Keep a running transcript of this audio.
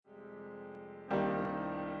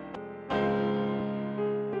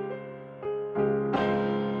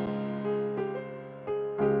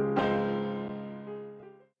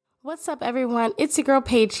What's up, everyone? It's your girl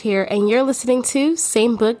Paige here, and you're listening to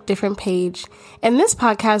Same Book, Different Page. In this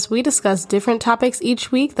podcast, we discuss different topics each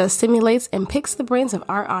week that stimulates and picks the brains of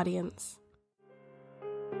our audience.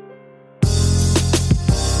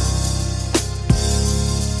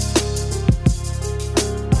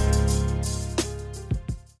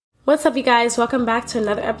 What's up, you guys? Welcome back to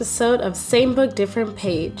another episode of Same Book, Different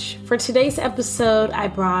Page. For today's episode, I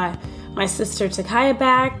brought my sister Takaya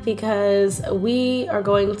back because we are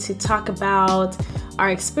going to talk about our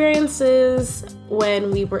experiences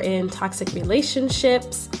when we were in toxic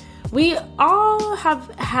relationships. We all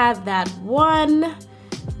have had that one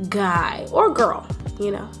guy or girl,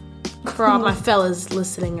 for all my fellas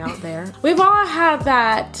listening out there. We've all had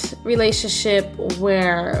that relationship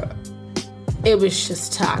where it was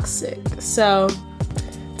just toxic. So,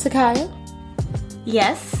 Takaya?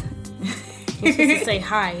 Yes? You're supposed to say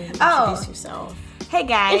hi and introduce yourself. Hey,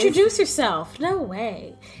 guys. Introduce yourself. No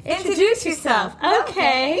way. Introduce yourself.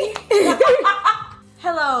 Okay.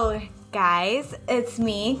 Hello, guys. It's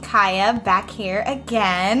me, Kaya, back here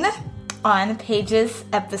again on Paige's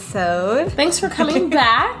episode. Thanks for coming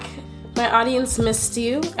back. My audience missed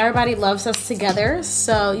you. Everybody loves us together.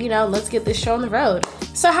 So, let's get this show on the road.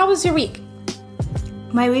 So, how was your week?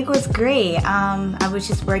 My week was great. I was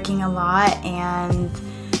just working a lot, and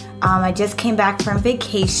I just came back from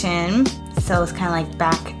vacation, so it's kind of like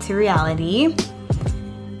back to reality.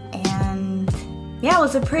 And yeah, it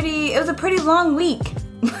was a pretty long week.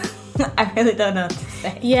 I really don't know what to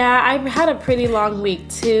say. Yeah, I had a pretty long week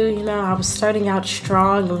too. I was starting out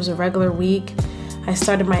strong. It was a regular week. I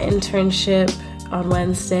started my internship on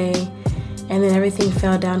Wednesday, and then everything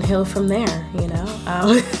fell downhill from there.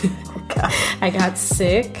 I got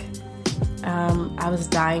sick. I was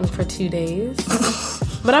dying for 2 days.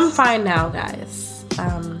 But I'm fine now, guys.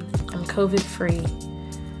 I'm COVID-free.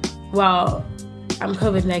 Well, I'm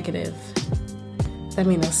COVID negative. That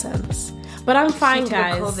made no sense. But I'm fine,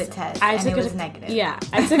 guys. She took a COVID test and it was negative. Yeah,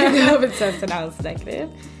 I took a COVID test and I was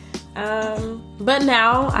negative. But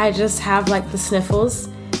now I just have the sniffles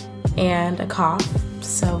and a cough.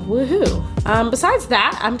 So, woohoo. Besides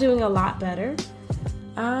that, I'm doing a lot better.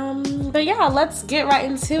 But yeah, let's get right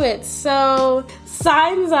into it. So,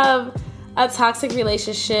 signs of a toxic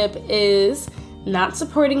relationship is not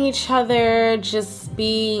supporting each other, just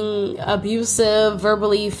being abusive,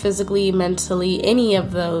 verbally, physically, mentally, any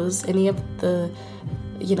of the,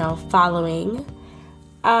 following.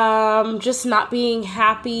 Just not being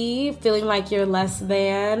happy, feeling like you're less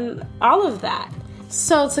than, all of that.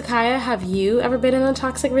 So, Takaya, have you ever been in a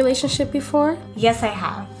toxic relationship before? Yes, I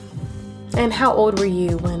have. And how old were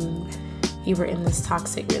you when you were in this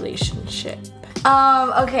toxic relationship?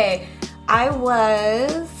 Okay. I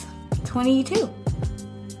was 22.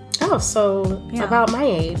 Oh, so yeah. About my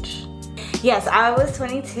age. Yes, I was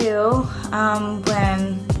 22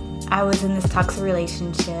 when I was in this toxic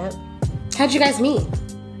relationship. How'd you guys meet?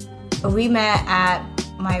 We met at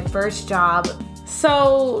my first job.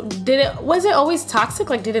 So, was it always toxic?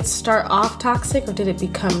 Did it start off toxic or did it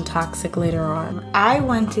become toxic later on? I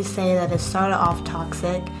want to say that it started off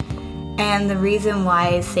toxic. And the reason why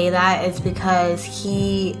I say that is because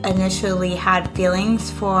he initially had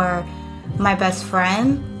feelings for my best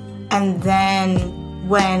friend. And then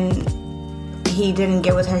when he didn't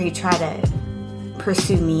get with her, he tried to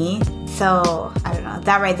pursue me. So, I don't know.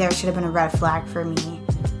 That right there should have been a red flag for me.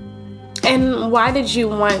 And why did you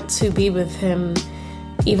want to be with him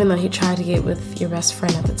even though he tried to get with your best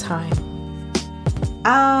friend at the time?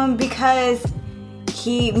 Because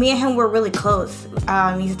me and him were really close.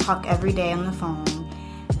 We used to talk every day on the phone.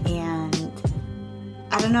 And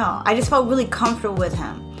I don't know. I just felt really comfortable with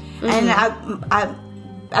him. Mm-hmm. And I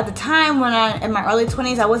at the time when in my early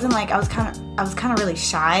 20s, I was kind of really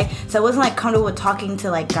shy. So I wasn't comfortable with talking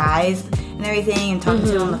to guys and everything and talking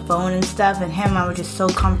to him on the phone and stuff. And him, I was just so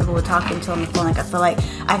comfortable with talking to him on the phone. I felt like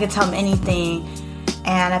I could tell him anything.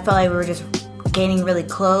 And I felt like we were just getting really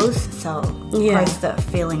close. So, of course, the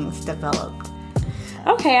feelings developed.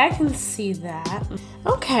 Okay, I can see that.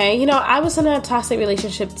 Okay, I was in a toxic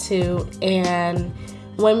relationship too. And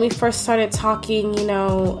when we first started talking,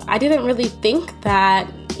 I didn't really think that,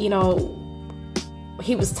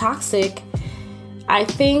 he was toxic. I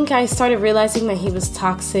think I started realizing that he was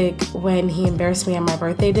toxic when he embarrassed me at my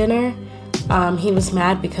birthday dinner. He was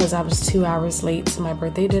mad because I was 2 hours late to my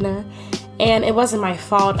birthday dinner. And it wasn't my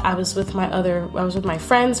fault. I was with my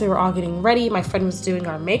friends. We were all getting ready. My friend was doing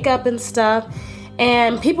our makeup and stuff.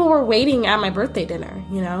 And people were waiting at my birthday dinner,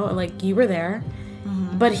 you were there.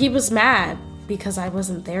 Mm-hmm. But he was mad because I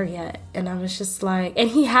wasn't there yet. And I was just and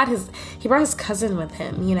he brought his cousin with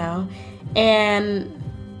him, And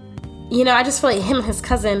I just feel like him and his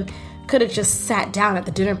cousin could have just sat down at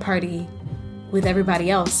the dinner party with everybody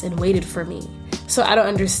else and waited for me. So I don't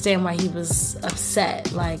understand why he was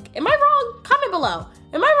upset. Like, am I wrong? Comment below.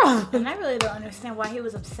 Am I wrong? And I really don't understand why he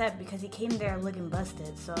was upset, because he came there looking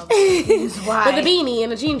busted. So that's why. With a beanie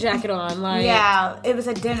and a jean jacket on. Like, yeah, it was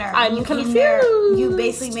a dinner. I'm confused. There, you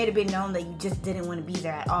basically made it be known that you just didn't want to be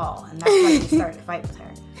there at all. And that's why you started to fight with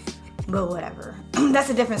her. But whatever. That's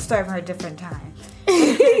a different story for a different time.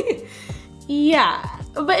 Yeah.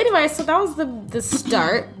 But anyway, so that was the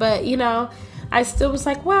start. But, I still was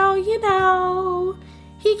like, well, he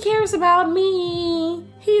cares about me.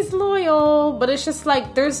 He's loyal. But it's just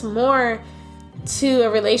like there's more to a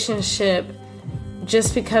relationship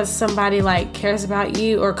just because somebody like cares about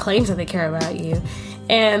you or claims that they care about you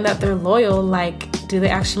and that they're loyal. Like, do they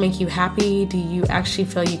actually make you happy? Do you actually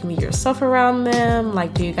feel you can be yourself around them?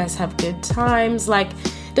 Like, do you guys have good times? Like,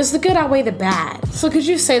 does the good outweigh the bad? So could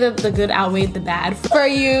you say that the good outweighed the bad for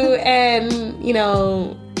you and,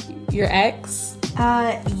 your ex?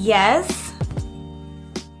 Yes.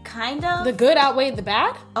 Kind of. The good outweighed the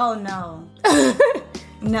bad? Oh, no.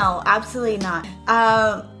 No, absolutely not.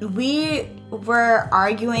 We were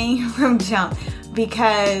arguing from jump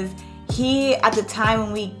because he, at the time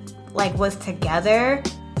when we was together,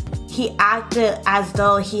 he acted as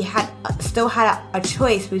though he still had a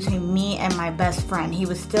choice between me and my best friend. He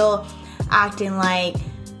was still acting like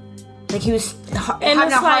he was having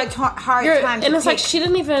a hard time. And it's like she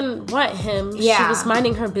didn't even want him. Yeah. She was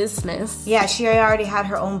minding her business. Yeah, she already had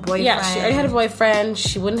her own boyfriend. Yeah, she already had a boyfriend.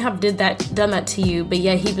 She wouldn't have done that to you. But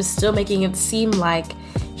yeah, he was still making it seem like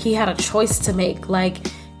he had a choice to make. Like,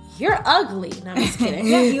 you're ugly. No, I'm just kidding.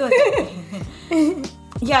 Yeah, he was ugly.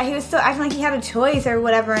 Yeah, he was still acting like he had a choice or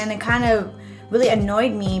whatever, and it kind of really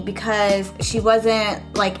annoyed me because she wasn't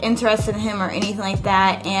interested in him or anything like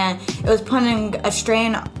that, and it was putting a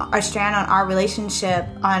strain on our relationship,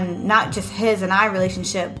 on not just his and I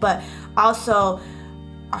relationship, but also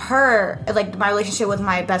her, my relationship with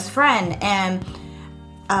my best friend. And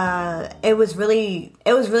it was really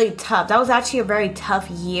tough. That was actually a very tough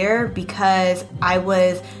year because I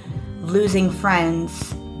was losing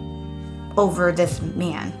friends over this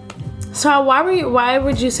man. So why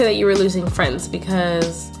would you say that you were losing friends?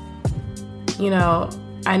 Because,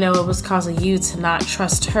 I know it was causing you to not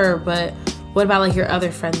trust her, but what about your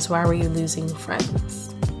other friends? Why were you losing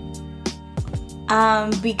friends?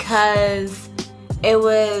 Because it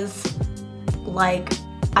was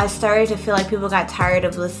I started to feel like people got tired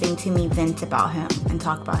of listening to me vent about him and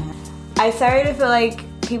talk about him. I started to feel like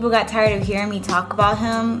people got tired of hearing me talk about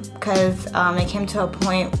him because it came to a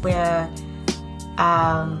point where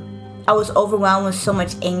I was overwhelmed with so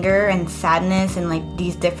much anger and sadness and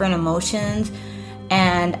these different emotions,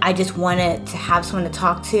 and I just wanted to have someone to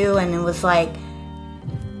talk to, and it was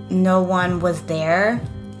no one was there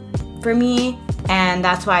for me. And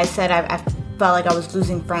that's why I said I felt like I was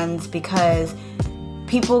losing friends, because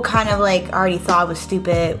people kind of already thought I was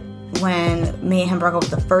stupid when me and him broke up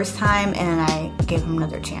the first time, and I gave him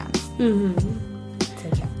another chance. Mm-hmm.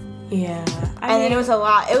 Yeah. And then it was a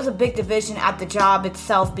lot. It was a big division at the job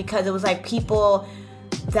itself, because it was people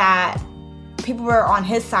were on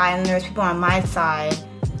his side and there was people on my side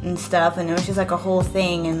and stuff, and it was just a whole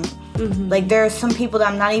thing. And mm-hmm. There are some people that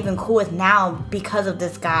I'm not even cool with now because of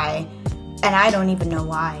this guy, and I don't even know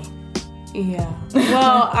why. Yeah.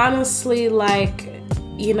 Well, honestly, you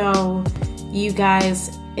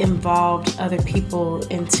guys involved other people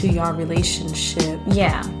into your relationship.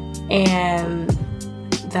 Yeah. And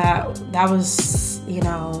that was,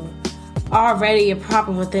 already a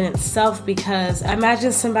problem within itself, because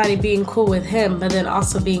imagine somebody being cool with him, but then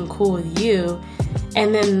also being cool with you.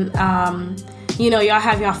 And then, y'all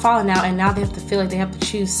have y'all falling out, and now they have to feel like they have to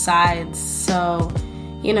choose sides. So,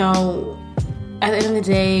 at the end of the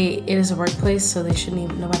day, it is a workplace, so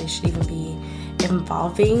nobody should even be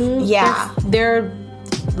involving their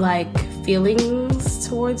feelings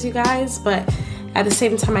towards you guys. But at the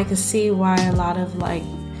same time, I can see why a lot of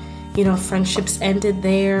friendships ended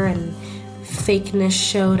there and fakeness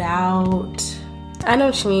showed out. I know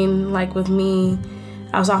what you mean. With me,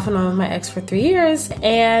 I was off and on with my ex for 3 years,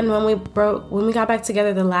 and when we got back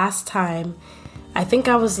together the last time, I think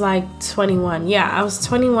I was 21. Yeah, I was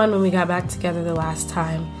 21 when we got back together the last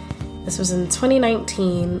time. This was in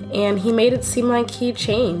 2019, and he made it seem like he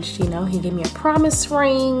changed. He gave me a promise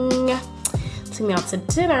ring, took me out to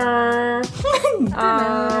dinner.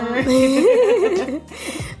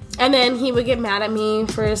 And then he would get mad at me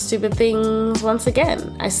for stupid things once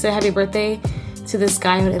again. I said happy birthday to this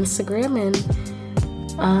guy on Instagram, and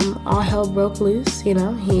all hell broke loose. He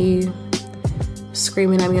was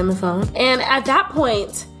screaming at me on the phone. And at that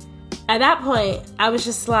point, at that point, I was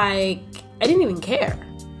just like, I didn't even care.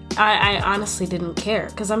 I honestly didn't care,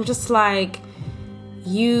 because I'm just like,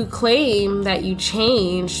 you claim that you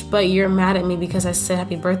changed, but you're mad at me because I said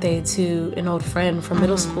happy birthday to an old friend from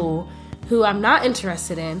middle school who I'm not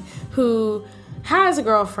interested in, who has a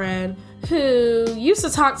girlfriend, who used to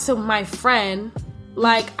talk to my friend.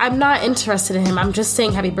 Like, I'm not interested in him. I'm just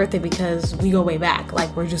saying happy birthday because we go way back.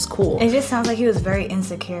 Like, we're just cool. It just sounds like he was very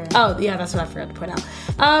insecure. Oh, yeah, that's what I forgot to point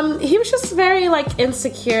out. He was just very, like,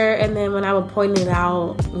 insecure, and then when I would point it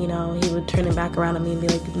out, you know, he would turn it back around on me and be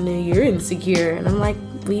like, no, you're insecure. And I'm like,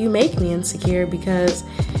 well, you make me insecure because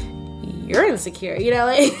you're insecure, you know?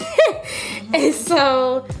 Like, and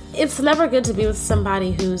so it's never good to be with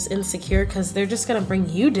somebody who's insecure because they're just going to bring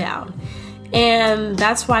you down. And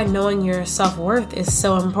that's why knowing your self-worth is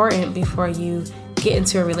so important before you get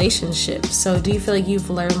into a relationship. So do you feel like you've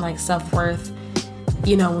learned like self-worth,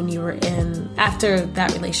 you know, when you were after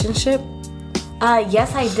that relationship?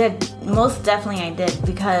 Yes, I did. Most definitely I did,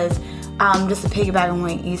 because just to piggyback on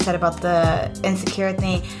what you said about the insecure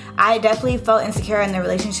thing, I definitely felt insecure in the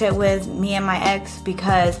relationship with me and my ex,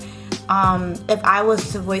 because if I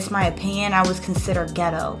was to voice my opinion, I was considered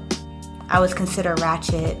ghetto. I was considered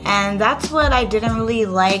ratchet. And that's what I didn't really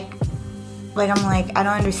like. Like, I'm like, I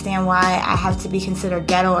don't understand why I have to be considered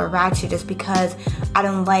ghetto or ratchet just because I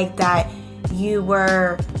don't like that you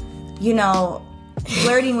were, you know,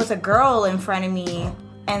 flirting with a girl in front of me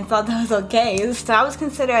and thought that was okay. So I was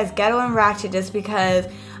considered as ghetto and ratchet just because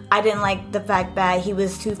I didn't like the fact that he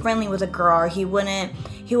was too friendly with a girl, or he would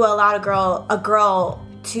allow a girl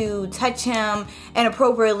to touch him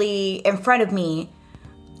inappropriately in front of me.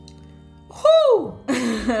 Who?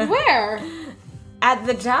 Where? At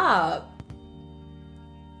the job.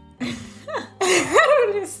 I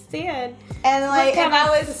don't understand. And like, what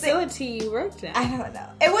kind of facility you worked at? I don't know.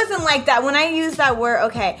 It wasn't like that. When I use that word,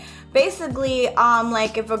 okay. Basically,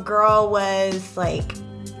 like if a girl was like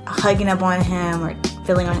hugging up on him or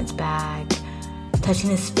feeling on his back, touching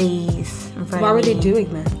his face in front of me. Why were they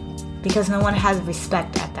doing that? Because no one has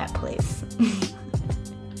respect at that place.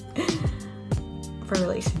 For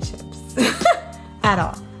relationships. At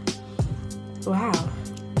all. Wow.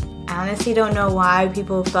 I honestly don't know why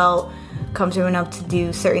people felt comfortable enough to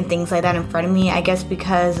do certain things like that in front of me. I guess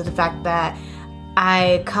because of the fact that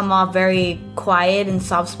I come off very quiet and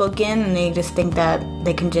soft-spoken, and they just think that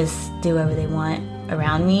they can just do whatever they want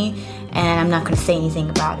around me, and I'm not going to say anything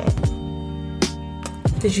about it.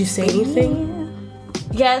 Did you say anything?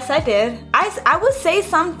 Yes, I did. I would say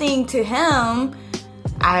something to him.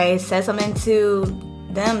 I said something to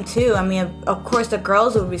them too. I mean, of course the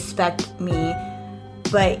girls would respect me,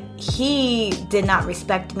 but he did not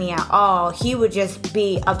respect me at all. He would just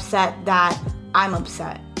be upset that I'm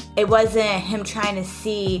upset. It wasn't him trying to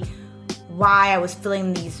see why I was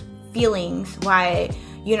feeling these feelings, why,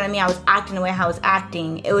 you know what I mean, I was acting the way I was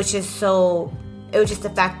acting. It was just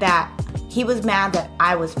the fact that he was mad that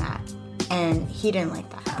I was mad, and he didn't like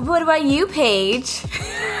that. What about you, Paige?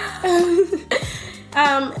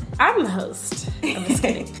 I'm the host. I'm just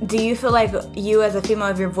kidding. Do you feel like you as a female,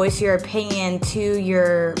 if you voice your opinion to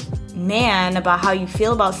your man about how you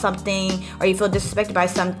feel about something, or you feel disrespected by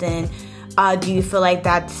something, do you feel like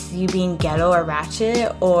that's you being ghetto or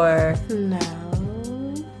ratchet, or? No.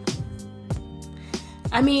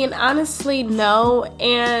 I mean, honestly, no.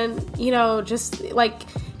 And, you know, just like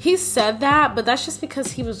he said that, but that's just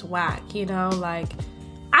because he was whack, you know, like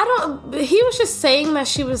he was just saying that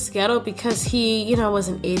she was ghetto because he, you know, was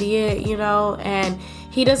an idiot, you know, and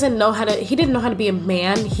he didn't know how to be a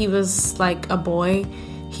man. He was like a boy.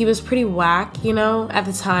 He was pretty whack, you know, at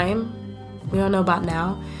the time. We don't know about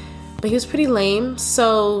now, but he was pretty lame.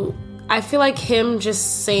 So I feel like him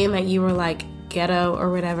just saying that you were like ghetto or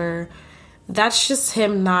whatever, that's just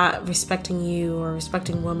him not respecting you or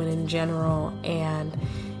respecting women in general. And,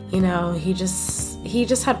 you know, he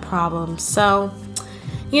just had problems. So,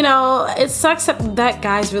 you know, it sucks that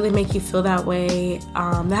guys really make you feel that way.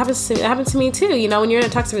 That happened to me too. You know, when you're in a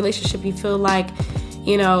toxic relationship, you feel like,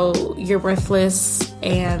 you know, you're worthless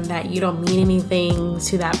and that you don't mean anything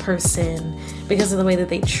to that person because of the way that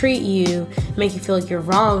they treat you, make you feel like you're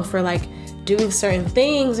wrong for like doing certain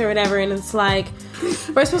things or whatever. And it's like,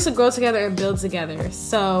 we're supposed to grow together and build together.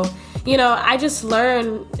 So, you know, I just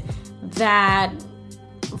learned that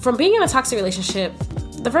from being in a toxic relationship,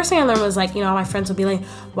 the first thing I learned was like, you know, my friends would be like,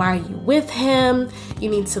 why are you with him? You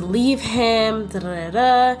need to leave him, da da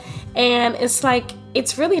da. And it's like,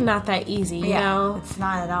 it's really not that easy, you know? It's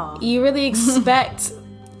not at all. You really expect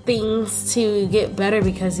things to get better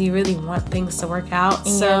because you really want things to work out.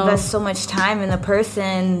 And you invest so much time in the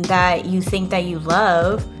person that you think that you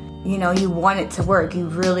love, you know, you want it to work. You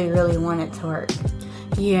really, really want it to work.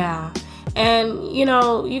 Yeah. And, you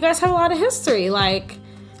know, you guys have a lot of history. Like,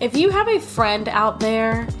 if you have a friend out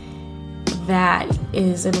there that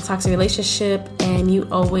is in a toxic relationship and you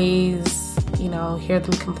always, you know, hear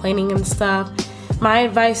them complaining and stuff, my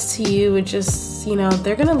advice to you would just, you know,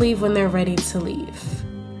 they're going to leave when they're ready to leave.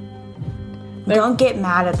 Don't get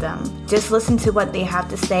mad at them. Just listen to what they have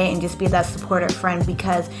to say and just be that supportive friend,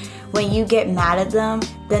 because when you get mad at them,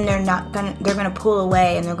 then they're gonna pull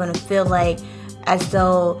away and they're gonna feel like as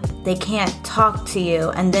though they can't talk to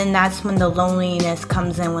you, and then that's when the loneliness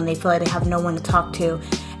comes in, when they feel like they have no one to talk to,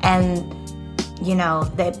 and you know,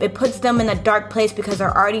 it puts them in a dark place because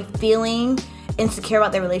they're already feeling insecure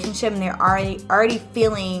about their relationship and they're already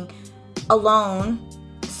feeling alone.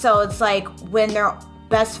 So it's like when their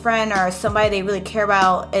best friend or somebody they really care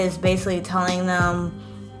about is basically telling them,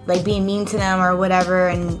 like being mean to them or whatever,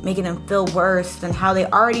 and making them feel worse than how they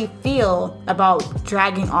already feel about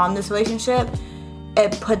dragging on this relationship,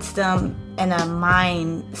 it puts them in a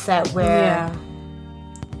mindset where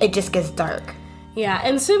it just gets dark. Yeah,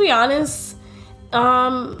 and to be honest,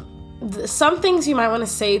 some things you might want to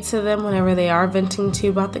say to them whenever they are venting to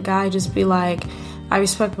you about the guy, just be like, I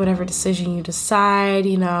respect whatever decision you decide,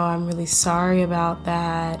 you know, I'm really sorry about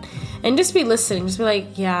that. And just be listening. Just be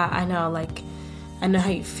like, yeah, I know, like, I know how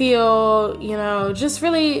you feel, you know, just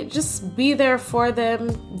really, just be there for them.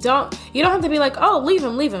 You don't have to be like, oh, leave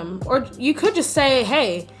him. Or you could just say,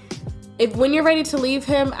 hey, when you're ready to leave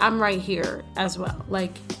him, I'm right here as well.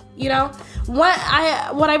 Like, you know, what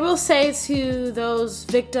I will say to those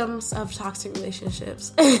victims of toxic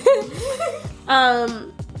relationships,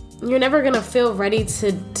 you're never gonna feel ready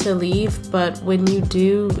to leave, but when you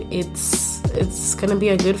do, it's gonna be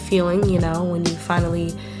a good feeling, you know, when you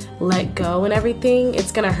finally let go and everything.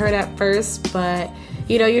 It's gonna hurt at first, but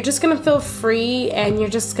you know, you're just gonna feel free and you're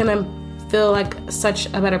just gonna feel like such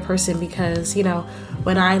a better person, because, you know,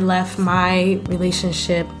 when I left my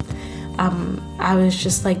relationship, I was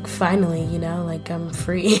just like, finally, you know, like, I'm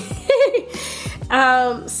free.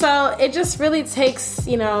 So it just really takes,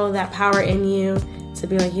 you know, that power in you to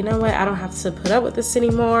be like, you know what, I don't have to put up with this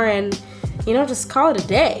anymore, and, you know, just call it a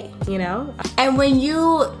day, you know? And when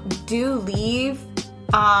you do leave,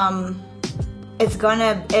 it is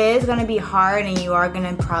gonna be hard, and you are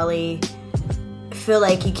gonna probably feel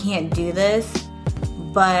like you can't do this,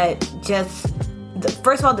 but just,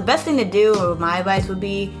 first of all, the best thing to do, or my advice would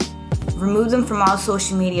be, remove them from all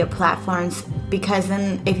social media platforms, because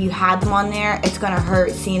then if you had them on there, it's gonna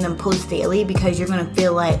hurt seeing them post daily, because you're gonna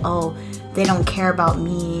feel like, oh, they don't care about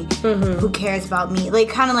me. Mm-hmm. Who cares about me? Like,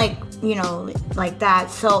 kind of like, you know, like that.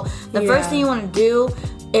 So the first thing you want to do,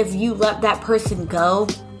 if you let that person go,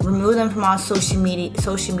 remove them from all social media,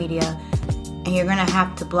 and you're gonna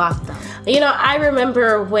have to block them. You know, I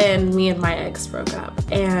remember when me and my ex broke up,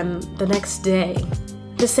 and the next day,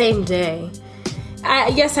 the same day,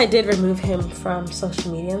 yes, I did remove him from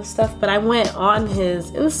social media and stuff, but I went on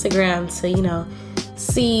his Instagram to, you know,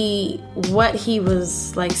 see what he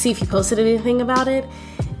was like, see if he posted anything about it,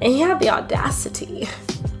 and he had the audacity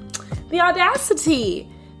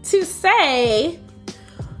to say,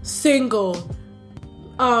 single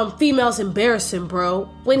females embarrassing, bro,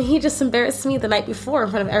 when he just embarrassed me the night before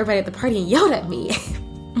in front of everybody at the party and yelled at me.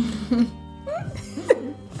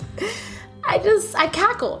 I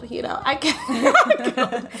cackled, you know, because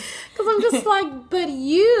I'm just like, but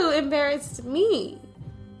you embarrassed me.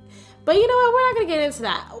 But you know what? We're not going to get into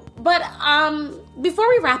that. But before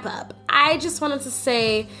we wrap up, I just wanted to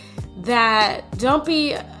say that don't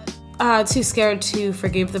be too scared to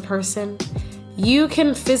forgive the person. You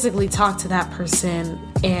can physically talk to that person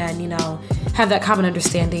and, you know, have that common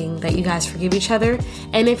understanding that you guys forgive each other.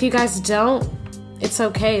 And if you guys don't, it's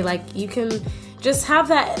okay. Like, you can just have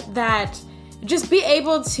that just be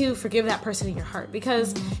able to forgive that person in your heart.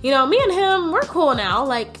 Because, you know, me and him, we're cool now.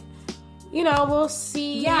 Like, you know, we'll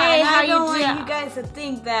see. Yeah, hey, how I don't want you guys to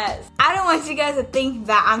think that. I don't want you guys to think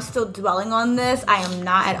that I'm still dwelling on this. I am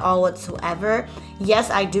not at all whatsoever.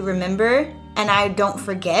 Yes, I do remember, and I don't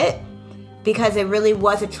forget, because it really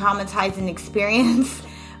was a traumatizing experience.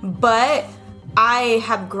 But I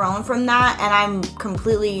have grown from that, and I'm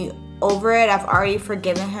completely over it. I've already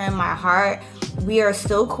forgiven him in my heart. We are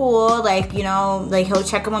still cool. Like, you know, like, he'll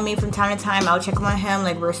check up on me from time to time. I'll check up on him.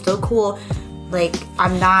 Like, we're still cool. Like,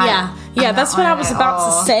 I'm not. Yeah, that's what I was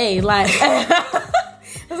about to say. Like,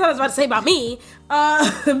 that's what I was about to say about me.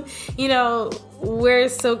 You know, we're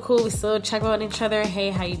so cool. We still check on each other. Hey,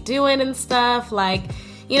 how you doing and stuff. Like,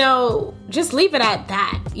 you know, just leave it at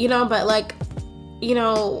that. You know, but like, you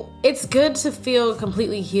know, it's good to feel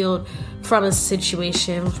completely healed from a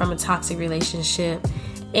situation, from a toxic relationship.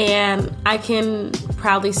 And I can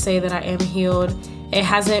proudly say that I am healed. It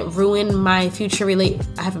hasn't ruined my future I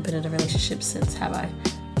haven't been in a relationship since, have I?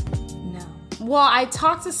 No. Well, I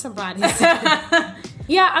talked to somebody.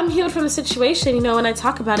 Yeah, I'm healed from the situation. You know, when I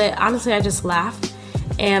talk about it, honestly, I just laugh.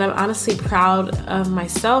 And I'm honestly proud of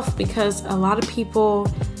myself because a lot of people,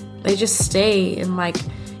 they just stay in like,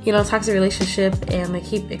 you know, toxic relationship and they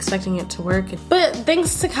keep expecting it to work. But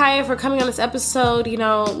thanks to Kaya for coming on this episode. You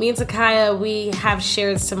know, me and Takaya, we have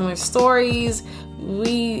shared similar stories.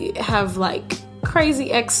 We have like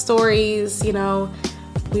crazy ex stories, you know.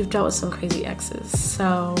 We've dealt with some crazy exes.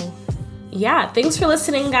 So yeah, thanks for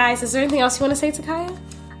listening, guys. Is there anything else you want to say, Takaya?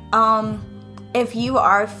 If you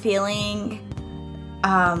are feeling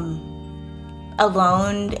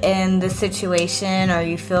alone in the situation, or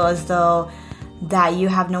you feel as though that you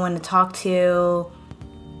have no one to talk to,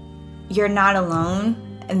 you're not alone,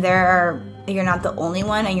 and you're not the only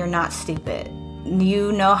one, and you're not stupid.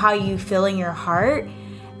 You know how you feel in your heart,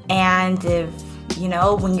 and if you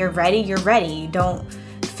know when you're ready, you're ready. Don't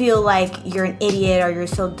feel like you're an idiot or you're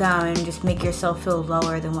so dumb and just make yourself feel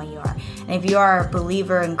lower than what you are. And if you are a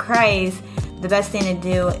believer in Christ, the best thing to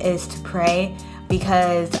do is to pray,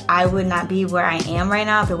 because I would not be where I am right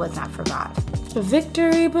now if it was not for God.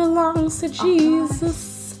 Victory belongs to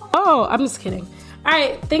Jesus. Oh, I'm just kidding. All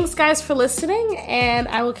right, thanks guys for listening, and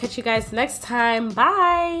I will catch you guys next time.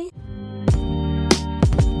 Bye.